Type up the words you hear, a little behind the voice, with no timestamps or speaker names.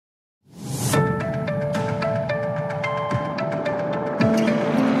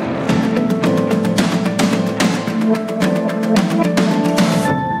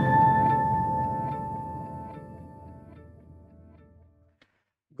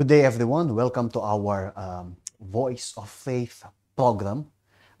Good day, everyone. Welcome to our Voice of Faith program.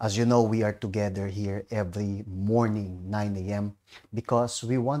 As you know, we are together here every morning, 9 a.m., because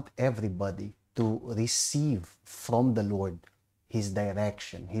we want everybody to receive from the Lord His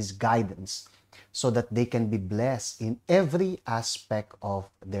direction, His guidance, so that they can be blessed in every aspect of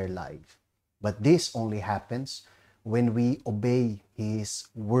their life. But this only happens when we obey His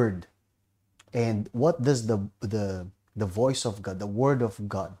word. And what does the voice of God, the word of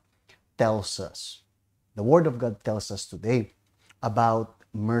God tells us? The word of God tells us today about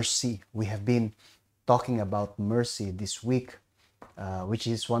mercy. We have been talking about mercy this week, which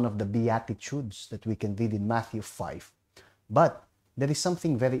is one of the beatitudes that we can read in Matthew 5. But there is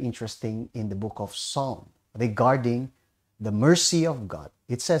something very interesting in the book of Psalm regarding the mercy of God.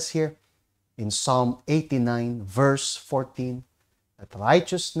 It says here in Psalm 89, verse 14, that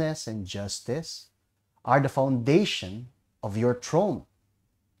righteousness and justice are the foundation of your throne.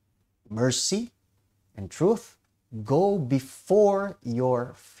 Mercy and truth go before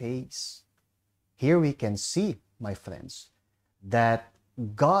your face. Here we can see, my friends, that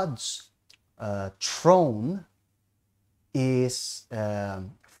God's throne is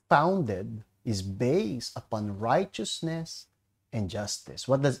founded, is based upon righteousness and justice.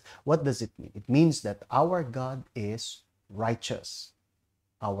 What does it mean? It means that our God is righteous.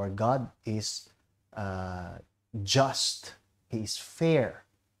 Our God is just. He is fair.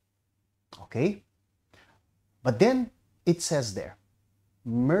 Okay? But then it says there,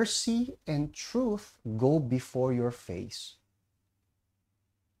 mercy and truth go before your face.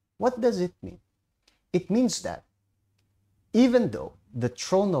 What does it mean? It means that even though the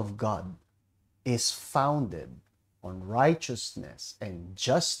throne of God is founded on righteousness and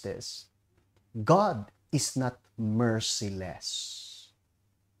justice, God is not merciless.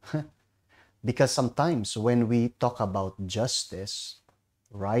 Because sometimes when we talk about justice,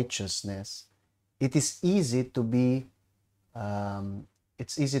 righteousness, it is easy to be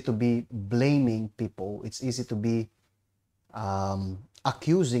blaming people. It's easy to be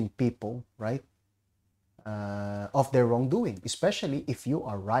accusing people, right, of their wrongdoing, especially if you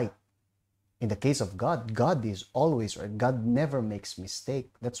are right. In the case of God, God is always right. God never makes mistake.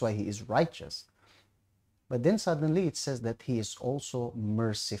 That's why He is righteous. But then suddenly it says that He is also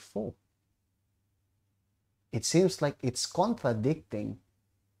merciful. It seems like it's contradicting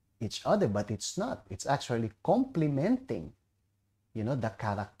each other, but it's not. It's actually complementing, the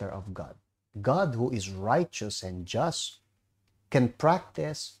character of God. God, who is righteous and just, can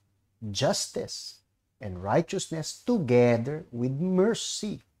practice justice and righteousness together with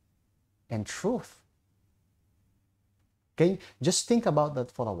mercy and truth. Okay, just think about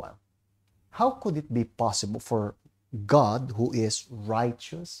that for a while. How could it be possible for God, who is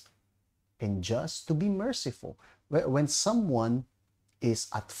righteous and just, to be merciful? When someone is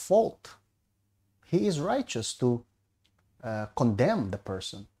at fault, He is righteous to condemn the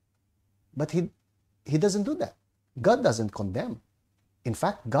person. But he doesn't do that. God doesn't condemn. In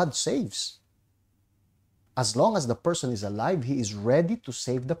fact, God saves. As long as the person is alive, He is ready to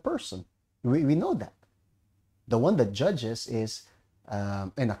save the person. We know that. The one that judges is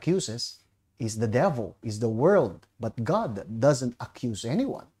and accuses is the devil, is the world. But God doesn't accuse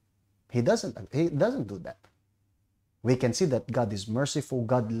anyone. He doesn't do that. We can see that God is merciful.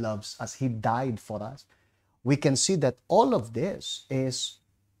 God loves us. He died for us. We can see that all of this is,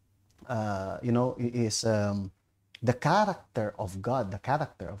 the character of God. The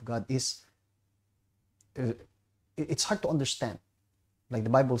character of God is, it's hard to understand. Like the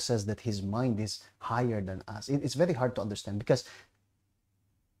Bible says that His mind is higher than us. It's very hard to understand because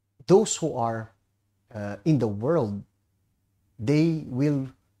those who are in the world, they will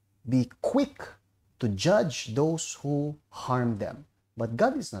be quick to judge those who harm them. But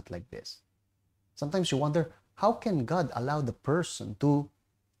God is not like this. Sometimes you wonder, how can God allow the person to,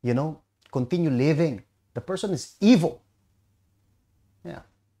 continue living? The person is evil. Yeah.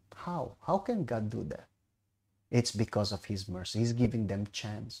 How? How can God do that? It's because of His mercy. He's giving them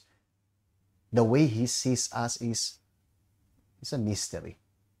chance. The way He sees us is a mystery,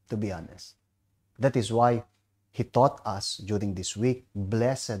 to be honest. That is why He taught us during this week,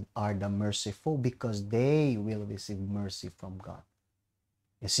 blessed are the merciful because they will receive mercy from God.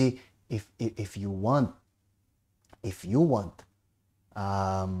 You see, if you want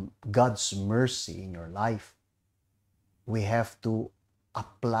God's mercy in your life, we have to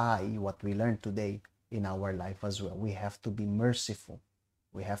apply what we learned today in our life as well. We have to be merciful.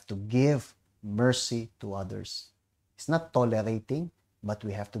 We have to give mercy to others. It's not tolerating, but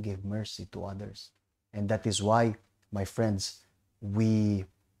we have to give mercy to others. And that is why, my friends, we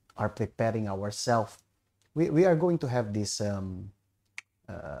are preparing ourselves. We are going to have this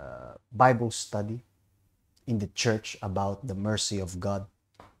Bible study in the church about the mercy of God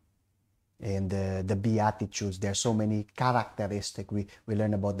and the Beatitudes. There are so many characteristics. We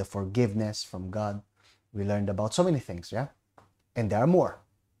learned about the forgiveness from God. We learned about so many things, yeah? And there are more.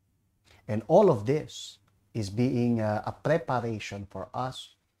 And all of this is being a preparation for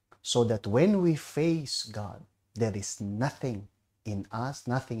us so that when we face God, there is nothing in us,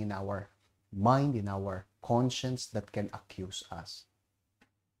 nothing in our mind, in our conscience that can accuse us.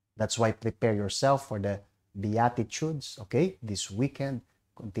 That's why prepare yourself for the Beatitudes, okay? This weekend,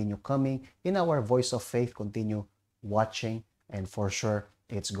 continue coming. In our Voice of Faith, continue watching, and for sure,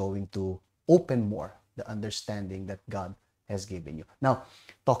 it's going to open more the understanding that God has given you. Now,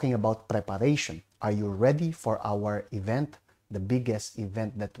 talking about preparation, are you ready for our event? The biggest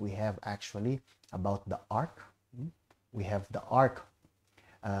event that we have actually about the Ark. We have the Ark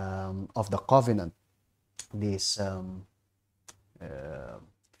of the Covenant this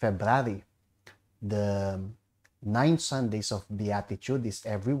February. The 9 Sundays of Beatitude is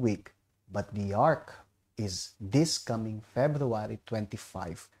every week, but the Ark is this coming February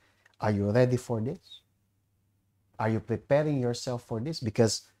 25. Are you ready for this? Are you preparing yourself for this?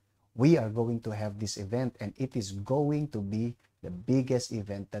 Because we are going to have this event, and it is going to be the biggest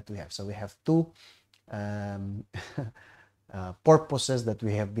event that we have. So we have two purposes that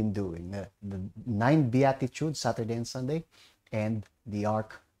we have been doing. The 9 Beatitudes, Saturday and Sunday, and the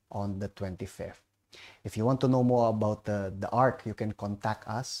Ark on the 25th. If you want to know more about the Ark, you can contact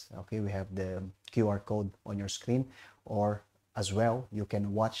us. Okay, we have the QR code on your screen, or as well, you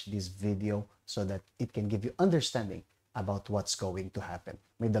can watch this video so that it can give you understanding about what's going to happen.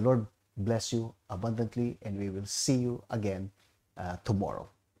 May the Lord bless you abundantly, and we will see you again tomorrow.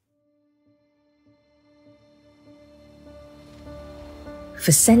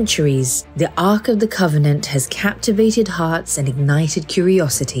 For centuries, the Ark of the Covenant has captivated hearts and ignited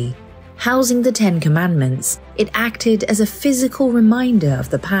curiosity. Housing the 10 Commandments, it acted as a physical reminder of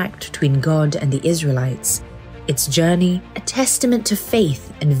the pact between God and the Israelites. Its journey, a testament to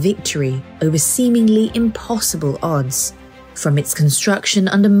faith and victory over seemingly impossible odds. From its construction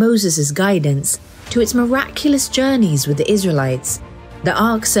under Moses' guidance to its miraculous journeys with the Israelites, the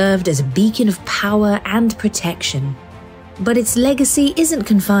Ark served as a beacon of power and protection. But its legacy isn't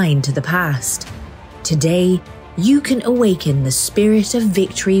confined to the past. Today, you can awaken the spirit of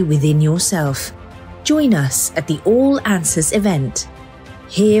victory within yourself. Join us at the All Answers event.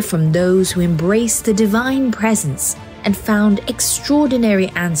 Hear from those who embraced the divine presence and found extraordinary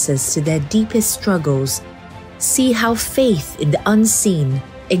answers to their deepest struggles. See how faith in the unseen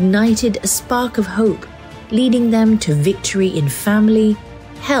ignited a spark of hope, leading them to victory in family,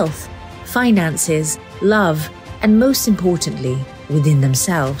 health, finances, love, and most importantly, within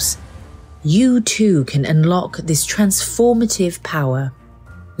themselves. You too can unlock this transformative power.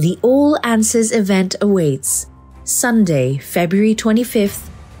 The All Answers event awaits Sunday, February 25th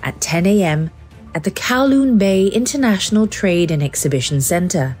at 10 a.m. at the Kowloon Bay International Trade and Exhibition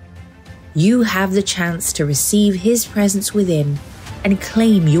Center. You have the chance to receive His presence within and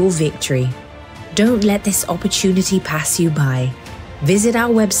claim your victory. Don't let this opportunity pass you by. Visit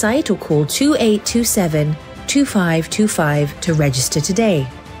our website or call 2827-2525 to register today.